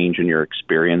change in your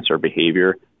experience or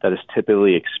behavior that is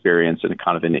typically experienced in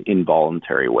kind of an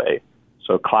involuntary way.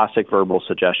 So a classic verbal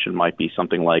suggestion might be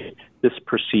something like, this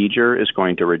procedure is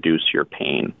going to reduce your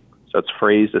pain. So it's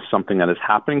phrased as something that is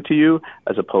happening to you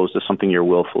as opposed to something you're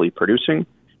willfully producing.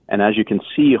 And as you can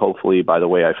see, hopefully, by the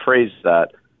way I phrased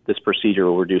that, this procedure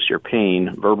will reduce your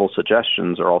pain. Verbal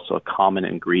suggestions are also a common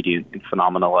ingredient in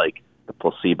phenomena like the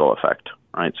placebo effect,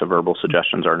 right? So verbal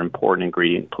suggestions are an important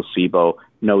ingredient, placebo,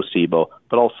 nocebo,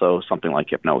 but also something like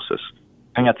hypnosis.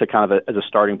 And that's a kind of as a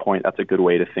starting point, that's a good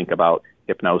way to think about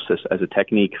hypnosis as a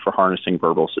technique for harnessing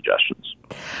verbal suggestions.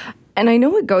 And I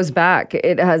know it goes back.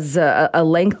 It has a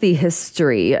lengthy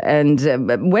history.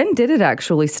 And when did it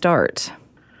actually start?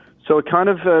 So it kind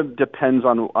of depends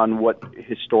on what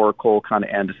historical kind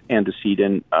of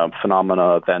antecedent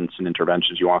phenomena, events, and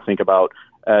interventions you want to think about.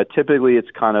 Typically,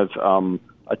 it's kind of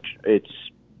it's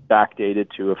backdated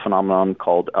to a phenomenon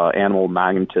called animal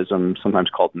magnetism, sometimes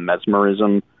called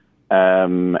mesmerism,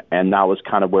 and that was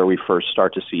kind of where we first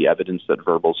start to see evidence that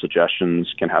verbal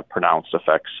suggestions can have pronounced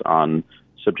effects on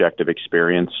subjective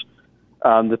experience.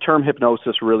 The term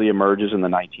hypnosis really emerges in the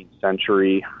 19th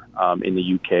century in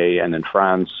the UK and in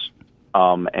France.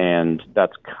 And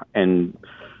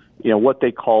what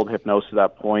they called hypnosis at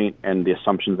that point and the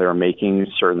assumptions they were making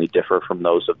certainly differ from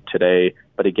those of today.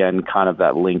 But again, kind of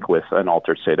that link with an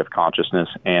altered state of consciousness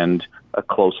and a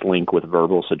close link with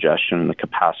verbal suggestion and the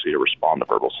capacity to respond to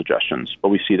verbal suggestions. But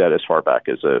we see that as far back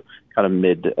as a kind of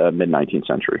mid 19th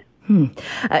century.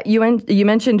 You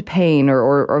mentioned pain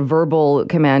or verbal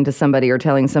command to somebody or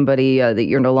telling somebody that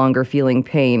you're no longer feeling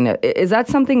pain. Is that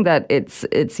something that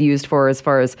it's used for as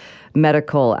far as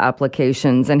medical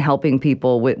applications and helping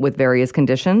people with various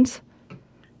conditions?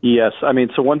 Yes. I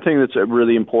mean, so one thing that's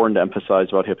really important to emphasize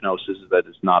about hypnosis is that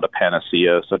it's not a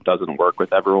panacea. So it doesn't work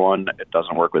with everyone. It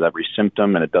doesn't work with every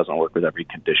symptom, and it doesn't work with every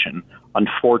condition.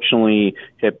 Unfortunately,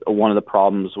 one of the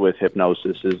problems with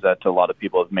hypnosis is that a lot of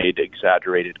people have made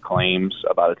exaggerated claims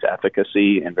about its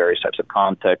efficacy in various types of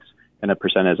contexts and it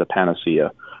presented as a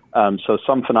panacea. So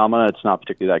some phenomena, it's not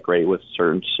particularly that great with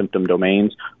certain symptom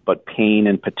domains, but pain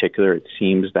in particular, it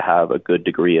seems to have a good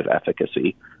degree of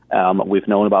efficacy. We've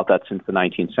known about that since the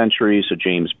 19th century. So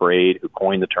James Braid, who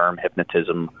coined the term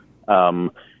hypnotism,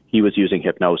 he was using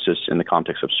hypnosis in the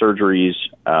context of surgeries.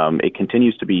 It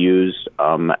continues to be used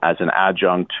as an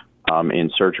adjunct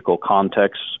in surgical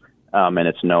contexts. And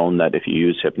it's known that if you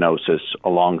use hypnosis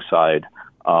alongside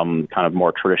kind of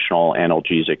more traditional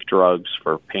analgesic drugs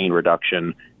for pain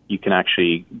reduction, you can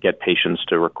actually get patients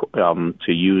to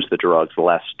use the drugs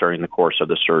less during the course of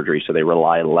the surgery. So they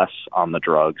rely less on the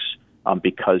drugs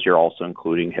because you're also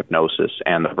including hypnosis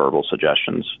and the verbal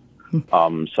suggestions.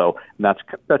 So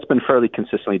that's been fairly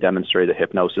consistently demonstrated that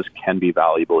hypnosis can be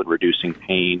valuable in reducing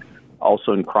pain,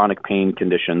 also in chronic pain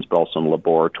conditions, but also in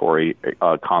laboratory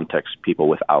context, people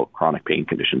without chronic pain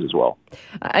conditions as well.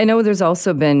 I know there's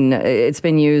also it's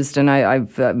been used, and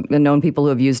I've known people who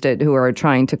have used it who are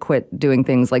trying to quit doing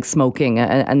things like smoking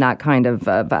and that kind of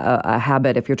a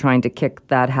habit if you're trying to kick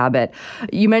that habit.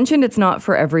 You mentioned it's not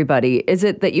for everybody. Is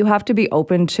it that you have to be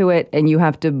open to it and you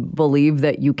have to believe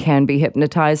that you can be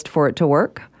hypnotized for it to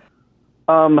work?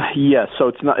 Yes, so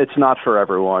it's not for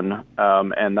everyone,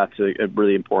 and that's a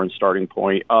really important starting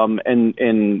point.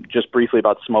 And just briefly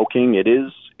about smoking,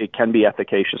 it can be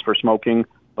efficacious for smoking,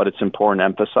 but it's important to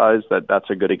emphasize that that's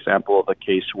a good example of a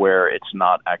case where it's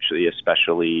not actually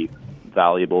especially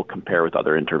valuable compared with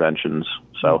other interventions.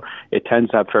 So it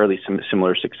tends to have fairly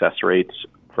similar success rates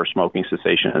for smoking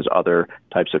cessation as other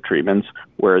types of treatments,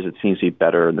 whereas it seems to be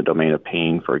better in the domain of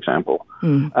pain, for example.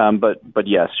 But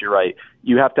yes, you're right.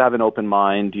 You have to have an open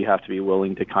mind. You have to be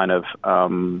willing to kind of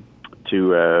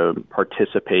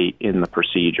participate in the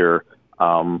procedure,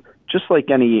 just like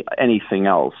anything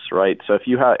else, right? So if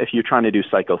you're trying to do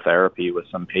psychotherapy with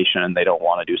some patient and they don't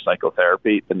want to do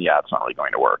psychotherapy, then yeah, it's not really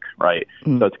going to work, right?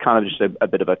 So it's kind of just a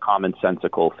bit of a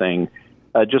commonsensical thing.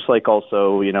 Just like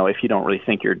also, if you don't really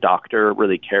think your doctor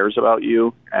really cares about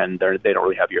you and they don't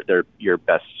really have your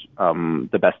best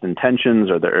the best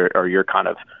intentions, or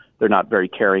they're not very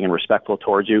caring and respectful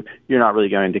towards you, you're not really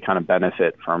going to kind of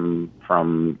benefit from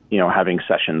having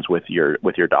sessions with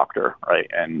your doctor, right,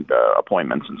 and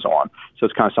appointments and so on. So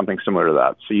it's kind of something similar to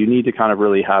that. So you need to kind of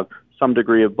really have some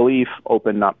degree of belief,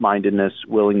 open-mindedness,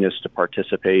 willingness to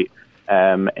participate.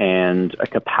 and a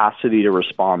capacity to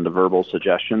respond to verbal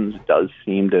suggestions does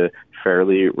seem to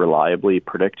fairly reliably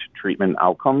predict treatment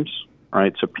outcomes,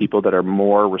 right? So people that are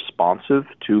more responsive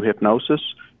to hypnosis,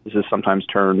 this is sometimes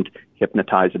termed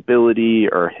hypnotizability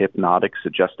or hypnotic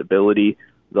suggestibility.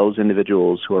 Those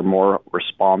individuals who are more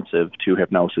responsive to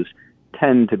hypnosis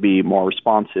tend to be more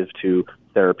responsive to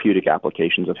therapeutic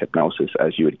applications of hypnosis,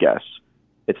 as you would guess.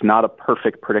 It's not a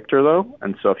perfect predictor, though,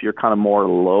 and so if you're kind of more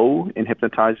low in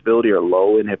hypnotizability or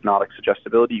low in hypnotic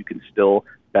suggestibility, you can still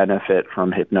benefit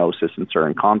from hypnosis in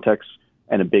certain contexts.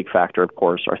 And a big factor, of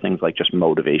course, are things like just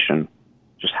motivation,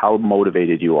 just how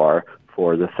motivated you are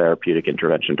for the therapeutic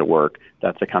intervention to work.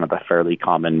 That's a kind of a fairly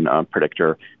common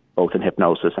predictor, both in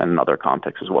hypnosis and in other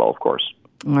contexts as well, of course.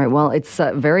 All right. Well, it's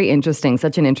very interesting,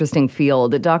 such an interesting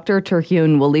field. Dr.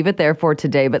 Terhune, we'll leave it there for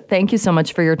today, but thank you so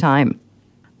much for your time.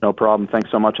 No problem.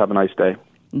 Thanks so much. Have a nice day.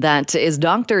 That is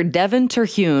Dr. Devin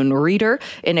Terhune, reader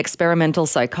in experimental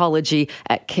psychology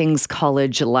at King's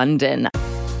College London.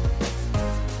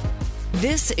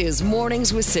 This is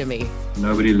Mornings with Simi.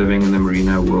 Nobody living in the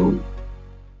marina will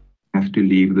have to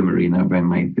leave the marina by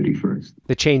May 31st.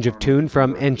 The change of tune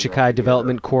from Enchikai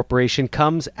Development Corporation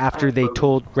comes after they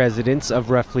told residents of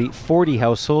roughly 40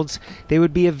 households they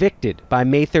would be evicted by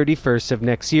May 31st of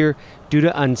next year due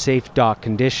to unsafe dock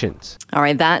conditions. All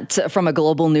right, that from a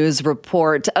Global News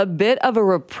report. A bit of a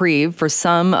reprieve for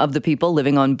some of the people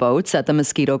living on boats at the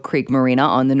Mosquito Creek Marina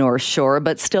on the North Shore,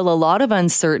 but still a lot of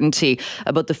uncertainty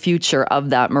about the future of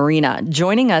that marina.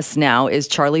 Joining us now is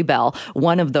Charlie Bell,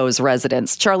 one of those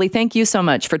residents. Charlie, thank you so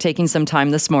much for taking some time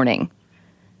this morning.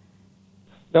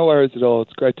 No worries at all.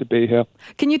 It's great to be here.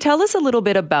 Can you tell us a little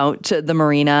bit about the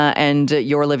marina and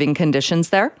your living conditions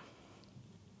there?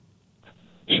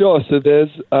 Sure. So there's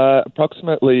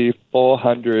approximately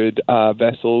 400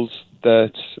 vessels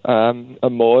that are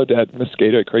moored at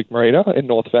Mosquito Creek Marina in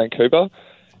North Vancouver.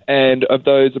 And of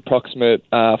those approximate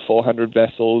 400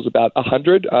 vessels, about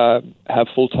 100 have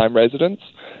full-time residents.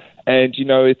 And, you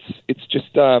know, it's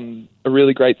just a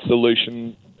really great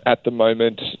solution at the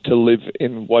moment to live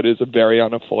in what is a very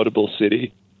unaffordable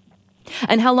city.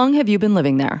 And how long have you been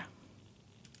living there?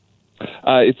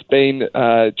 It's been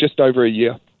just over a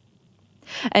year.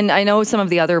 And I know some of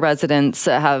the other residents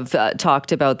have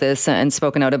talked about this and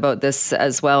spoken out about this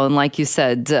as well. And like you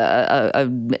said,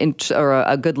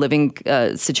 a good living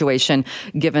situation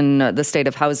given the state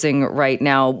of housing right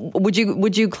now. Would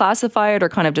you classify it or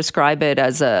kind of describe it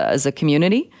as a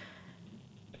community?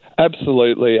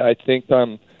 Absolutely. I think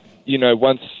you know,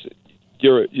 once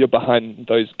you're behind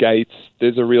those gates,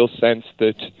 there's a real sense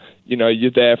that, you know,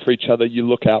 you're there for each other, you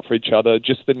look out for each other.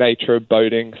 Just the nature of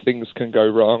boating, things can go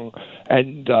wrong.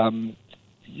 And,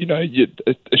 you know,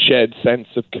 a shared sense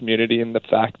of community in the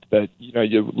fact that, you know,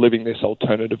 you're living this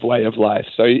alternative way of life.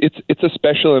 So it's a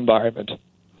special environment.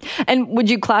 And would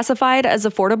you classify it as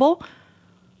affordable?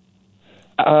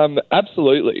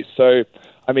 Absolutely. So,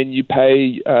 I mean, you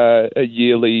pay a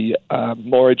yearly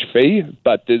mortgage fee,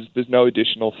 but there's no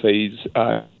additional fees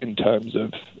in terms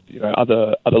of, you know,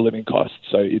 other living costs.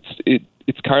 So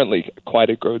it's currently quite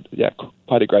a great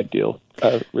deal,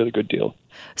 a really good deal.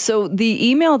 So the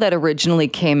email that originally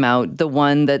came out, the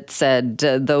one that said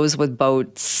those with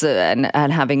boats and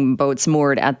having boats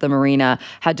moored at the marina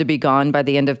had to be gone by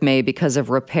the end of May because of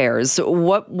repairs.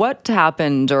 What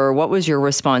happened, or what was your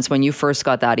response when you first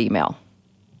got that email?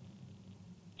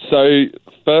 So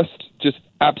first, just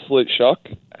absolute shock.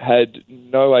 Had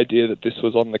no idea that this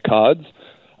was on the cards.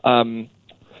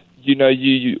 You know,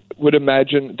 you would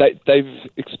imagine they've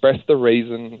expressed the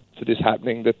reason for this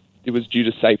happening, that it was due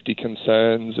to safety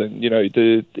concerns, and, you know,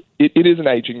 it is an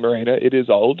aging marina, it is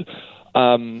old,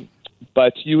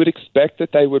 but you would expect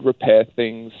that they would repair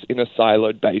things in a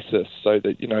siloed basis so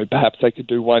that, you know, perhaps they could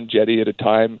do one jetty at a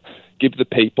time, give the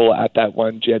people at that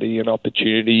one jetty an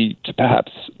opportunity to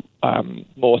perhaps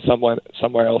moor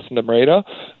somewhere else in the marina.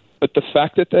 But the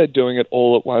fact that they're doing it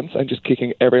all at once and just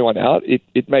kicking everyone out,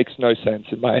 it makes no sense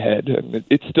in my head, and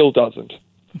it still doesn't.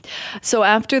 So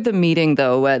after the meeting,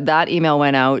 though, that email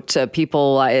went out.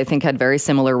 People, I think, had very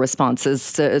similar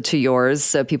responses to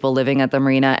yours, people living at the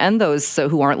marina and those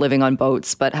who aren't living on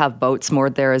boats but have boats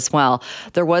moored there as well.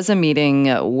 There was a meeting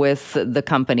with the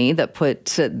company that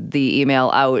put the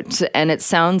email out, and it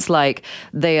sounds like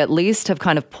they at least have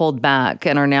kind of pulled back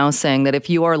and are now saying that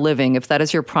if that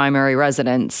is your primary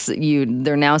residence,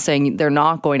 they're now saying they're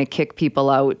not going to kick people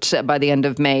out by the end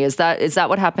of May. Is that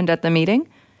what happened at the meeting?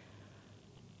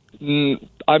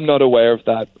 I'm not aware of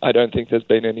that. I don't think there's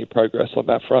been any progress on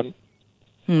that front.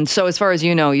 So as far as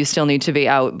you know, you still need to be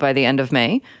out by the end of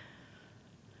May?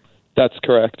 That's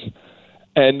correct.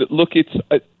 And look,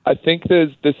 I think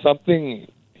there's something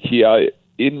here.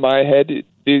 In my head,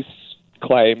 this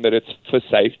claim that it's for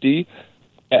safety,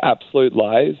 absolute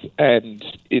lies, and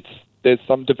there's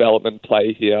some development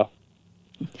play here.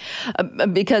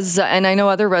 Because, and I know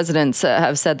other residents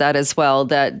have said that as well,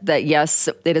 that yes,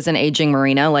 it is an aging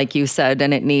marina, like you said,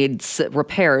 and it needs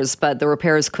repairs, but the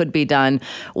repairs could be done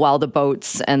while the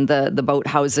boats and the boat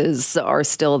houses are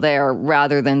still there,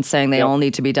 rather than saying they all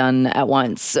need to be done at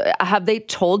once. Have they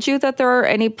told you that there are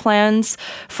any plans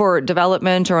for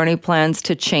development or any plans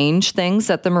to change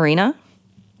things at the marina?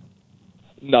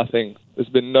 Nothing. There's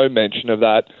been no mention of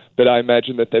that, but I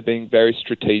imagine that they're being very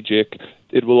strategic.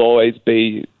 It will always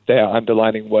be their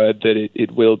underlining word that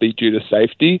it will be due to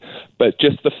safety, but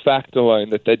just the fact alone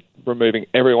that they're removing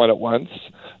everyone at once,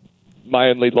 my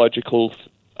only logical,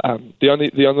 the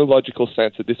only logical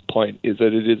sense at this point is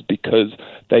that it is because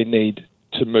they need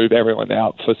to move everyone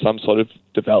out for some sort of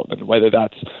development, whether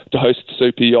that's to host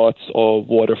super yachts or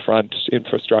waterfront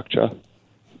infrastructure.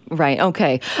 Right.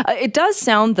 Okay. It does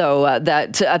sound, though,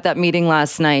 that at that meeting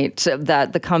last night,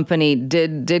 that the company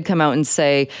did come out and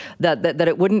say that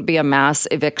it wouldn't be a mass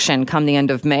eviction come the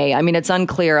end of May. I mean, it's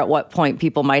unclear at what point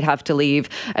people might have to leave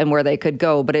and where they could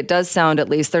go, but it does sound, at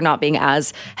least, they're not being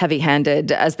as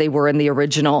heavy-handed as they were in the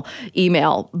original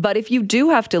email. But if you do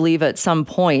have to leave at some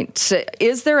point,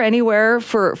 is there anywhere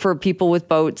for people with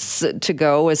boats to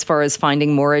go as far as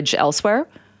finding moorage elsewhere?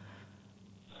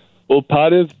 Well,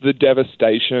 part of the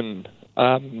devastation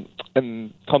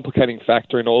and complicating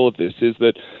factor in all of this is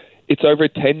that it's over a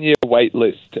 10-year wait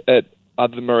list at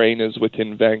other marinas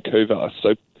within Vancouver.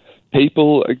 So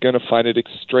people are going to find it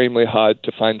extremely hard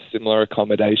to find similar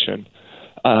accommodation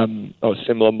or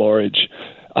similar moorage.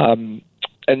 And,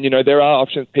 there are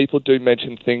options. People do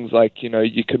mention things like,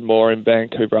 you can moor in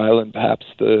Vancouver Island. Perhaps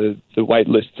the wait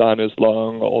lists aren't as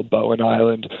long, or Bowen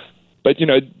Island. But,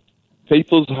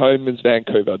 people's home is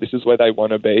Vancouver. This is where they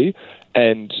want to be.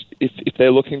 And if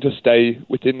they're looking to stay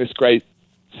within this great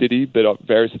city, but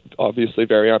obviously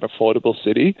very unaffordable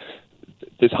city,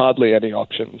 there's hardly any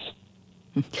options.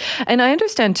 And I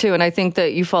understand, too, and I think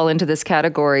that you fall into this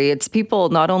category. It's people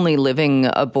not only living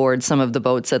aboard some of the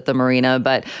boats at the marina,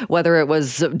 but whether it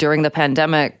was during the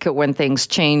pandemic when things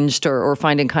changed or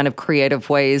finding kind of creative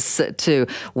ways to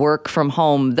work from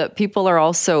home, that people are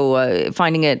also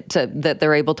finding it that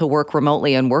they're able to work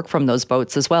remotely and work from those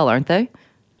boats as well, aren't they?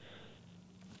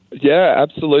 Yeah,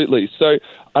 absolutely. So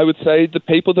I would say the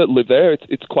people that live there,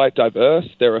 it's quite diverse.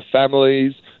 There are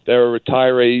families, there are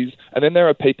retirees, and then there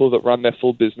are people that run their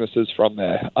full businesses from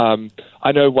there.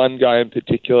 I know one guy in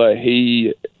particular,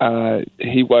 he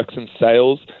works in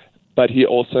sales, but he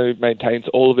also maintains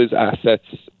all of his assets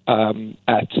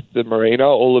at the marina,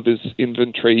 all of his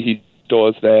inventory he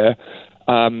stores there,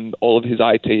 all of his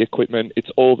IT equipment,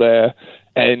 it's all there.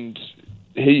 And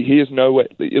he is nowhere.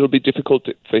 It'll be difficult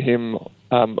for him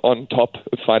on top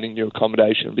of finding new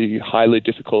accommodation. It'll be highly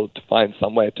difficult to find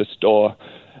somewhere to store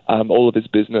all of his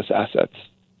business assets.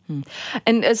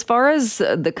 And as far as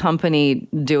the company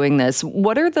doing this,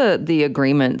 what are the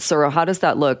agreements, or how does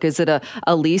that look? Is it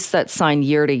a lease that's signed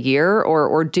year to year,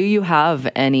 or do you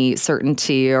have any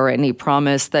certainty or any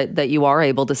promise that you are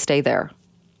able to stay there?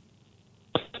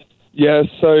 Yeah,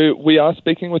 so we are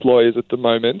speaking with lawyers at the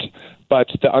moment, but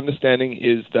the understanding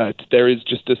is that there is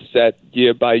just a set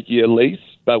year-by-year lease,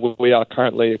 but we are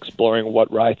currently exploring what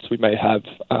rights we may have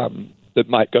that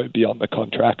might go beyond the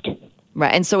contract.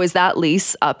 Right, and so is that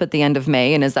lease up at the end of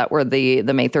May, and is that where the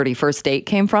May 31st date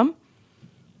came from?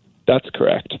 That's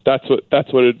correct. That's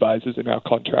what advises in our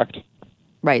contract.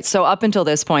 Right. So up until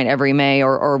this point, every May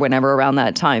or whenever around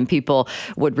that time, people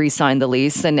would re-sign the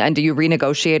lease. And do you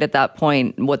renegotiate at that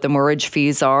point what the moorage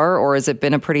fees are, or has it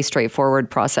been a pretty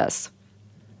straightforward process?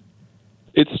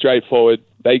 It's straightforward.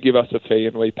 They give us a fee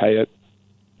and we pay it.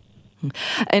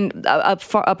 And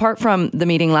apart from the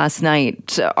meeting last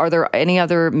night, are there any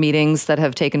other meetings that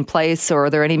have taken place, or are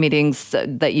there any meetings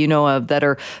that you know of that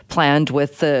are planned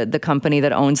with the company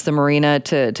that owns the marina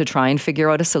to try and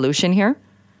figure out a solution here?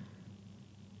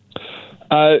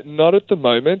 Not at the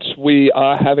moment. We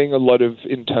are having a lot of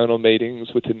internal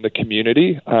meetings within the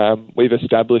community. We've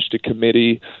established a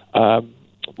committee.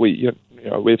 We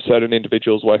have certain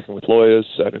individuals working with lawyers,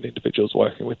 certain individuals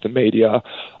working with the media.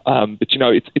 But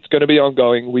it's going to be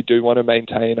ongoing. We do want to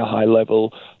maintain a high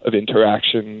level of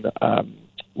interaction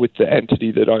with the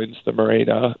entity that owns the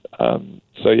marina.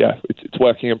 So it's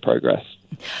working in progress.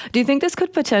 Do you think this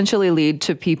could potentially lead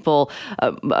to people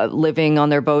living on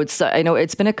their boats? I know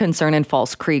it's been a concern in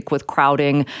False Creek with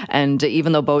crowding, and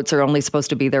even though boats are only supposed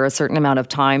to be there a certain amount of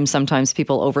time, sometimes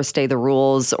people overstay the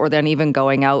rules, or then even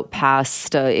going out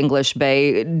past English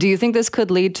Bay. Do you think this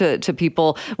could lead to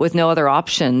people with no other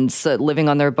options living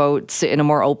on their boats in a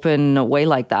more open way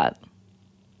like that?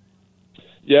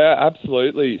 Yeah,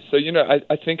 absolutely. So,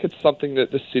 I think it's something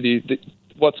that the city,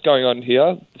 what's going on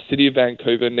here, the City of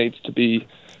Vancouver needs to be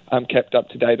kept up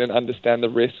to date and understand the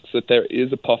risks that there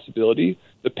is a possibility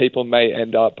that people may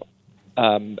end up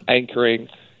anchoring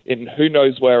in who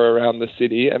knows where around the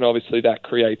city, and obviously that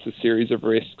creates a series of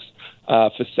risks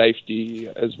for safety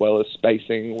as well as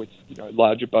spacing with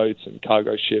larger boats and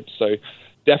cargo ships. So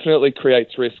definitely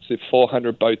creates risks if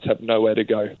 400 boats have nowhere to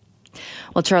go.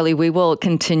 Well, Charlie, we will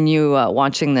continue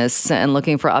watching this and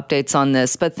looking for updates on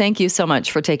this. But thank you so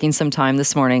much for taking some time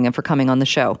this morning and for coming on the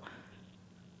show.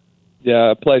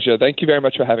 Yeah, pleasure. Thank you very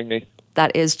much for having me.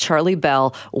 That is Charlie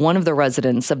Bell, one of the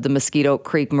residents of the Mosquito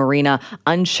Creek Marina,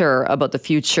 unsure about the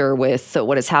future with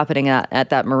what is happening at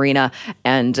that marina.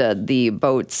 And the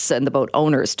boats and the boat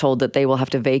owners told that they will have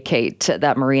to vacate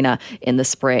that marina in the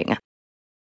spring.